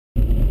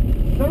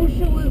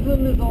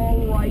Socialism is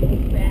all right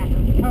back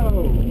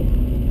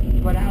home,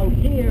 but out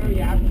here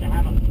you have to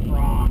have a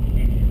strong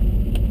hand.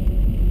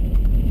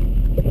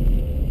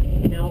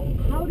 Now,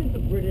 how did the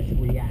British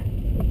react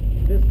to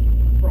this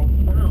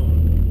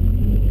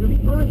profound, really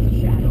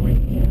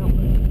earth-shattering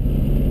challenge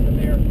to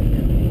their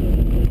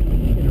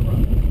hegemony in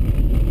Iran?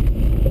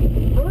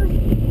 First,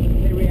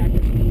 they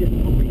reacted with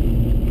disbelief.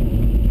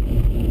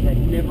 That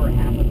never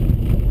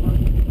happened before.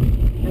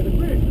 And the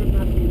British could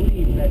not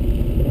believe that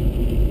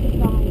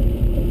some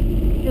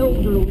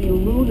elderly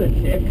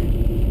lunatic,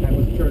 that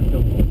was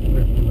Churchill's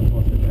script from the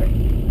Mossadegh,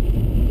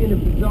 in a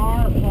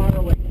bizarre,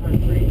 faraway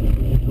country,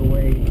 which is the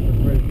way the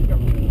British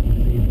government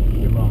perceived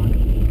Iran,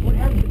 would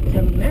have the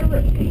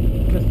temerity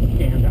to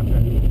stand up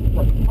and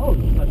propose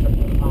such a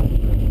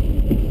preposterous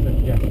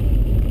suggestion.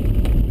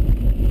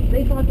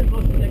 They thought that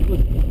Mossadegh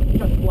was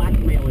just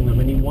blackmailing them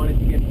and he wanted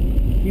to get a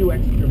few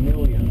extra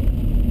million,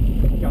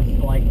 just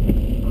like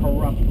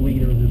corrupt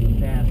leaders in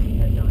the past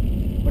had done.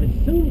 But it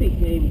soon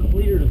became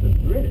clear to the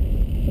British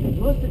that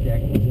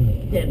Mossadegh was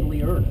in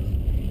deadly earnest,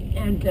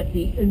 and that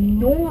the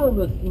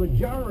enormous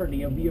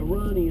majority of the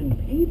Iranian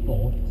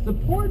people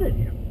supported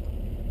him.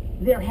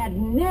 There had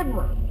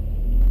never,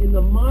 in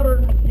the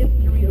modern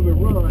history of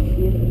Iran,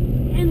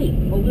 been any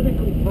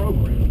political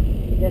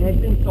program that had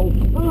been so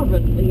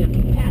fervently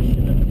and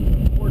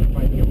passionately supported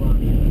by the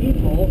Iranian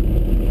people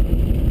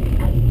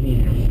as the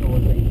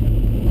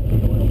nationalization of the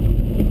oil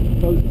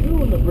company. So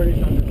soon the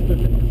British understood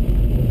that this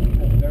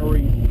was a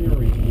very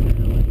serious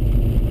challenge.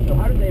 So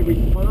how did they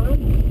respond?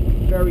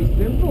 Very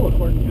simple,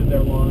 according to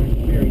their long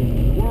experience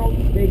in the world.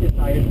 They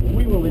decided,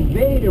 we will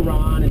invade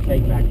Iran and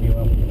take back the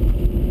oil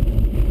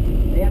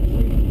fields. They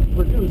actually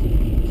produced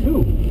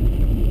two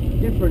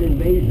different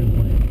invasion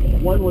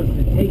plans. One was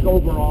to take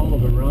over all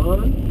of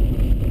Iran,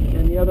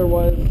 and the other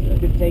was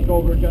to take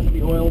over just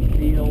the oil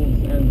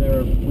fields and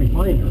their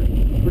refinery.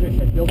 The British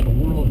had built the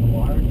world's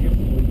largest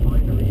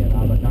refinery at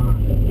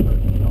Abadan in the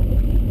Persian Gulf.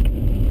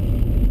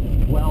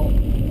 Well,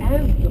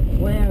 as the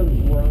plans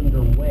were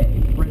underway,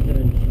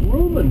 President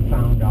Truman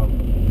found out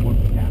what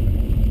was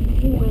happening.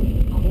 He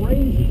went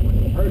crazy when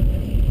he heard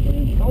this, and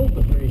he told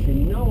the British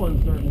in no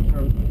uncertain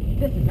terms,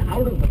 this is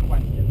out of the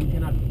question. We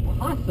cannot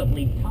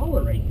possibly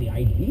tolerate the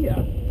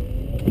idea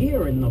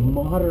here in the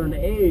modern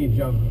age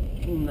of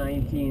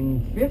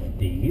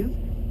 1950s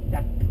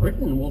that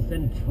Britain will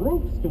send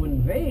troops to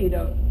invade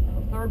a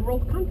third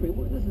world country.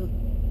 This is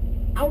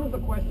out of the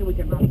question. We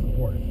cannot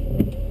support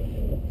it.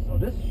 So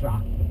this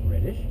shocked the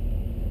British.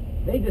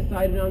 They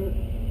decided on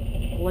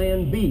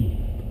Plan B.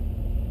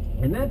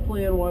 And that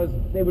plan was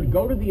they would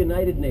go to the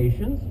United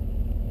Nations,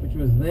 which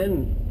was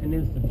then an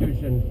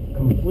institution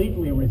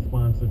completely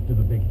responsive to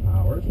the big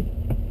powers,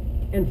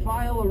 and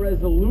file a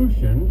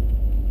resolution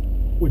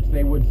which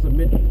they would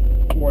submit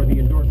for the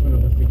endorsement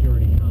of the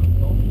Security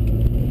Council,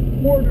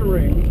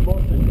 ordering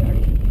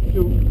Mossadegh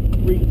to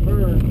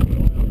return the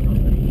oil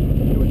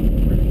company to its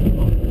British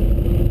owners.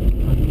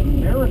 The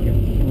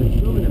Americans in the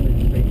Truman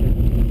administration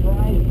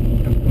tried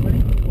in a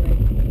critical way to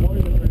warn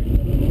the British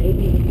that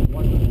maybe it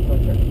wasn't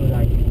such a good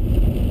idea.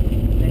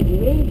 That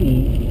maybe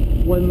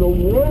when the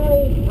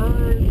world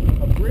heard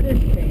a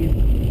British case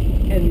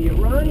and the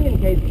Iranian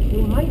case,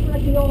 they might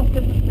not be all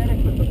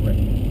sympathetic with the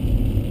British.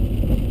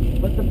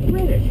 But the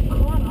British,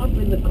 caught up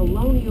in the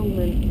colonial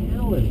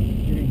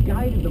mentality that had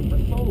guided them for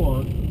so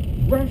long,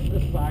 brushed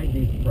aside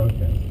these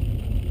protests.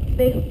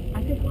 They,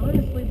 I think,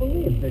 honestly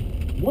believed that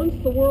once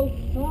the world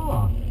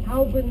saw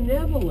how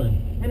benevolent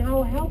and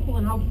how helpful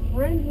and how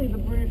friendly the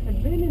British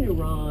had been in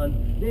Iran,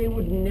 they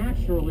would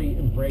naturally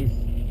embrace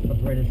the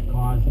British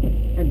cause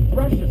and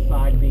brush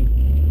aside the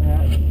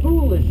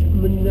foolish,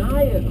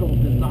 maniacal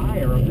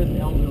desire of this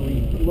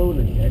elderly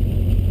lunatic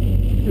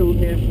to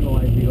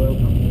nationalize the oil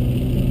company.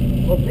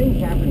 Well, things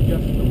happened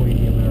just the way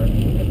the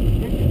Americans had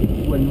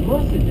predicted. When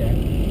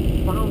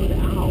Mossadegh found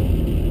out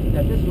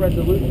that this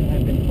resolution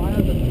had been filed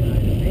at the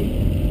United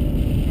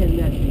Nations and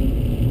that the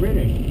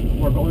British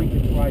were going to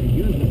try to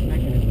use this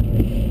mechanism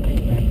to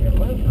take back their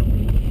oil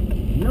company,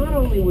 not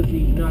only was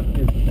he not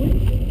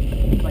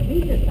displeased, but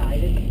he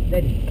decided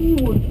that he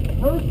would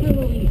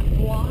personally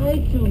fly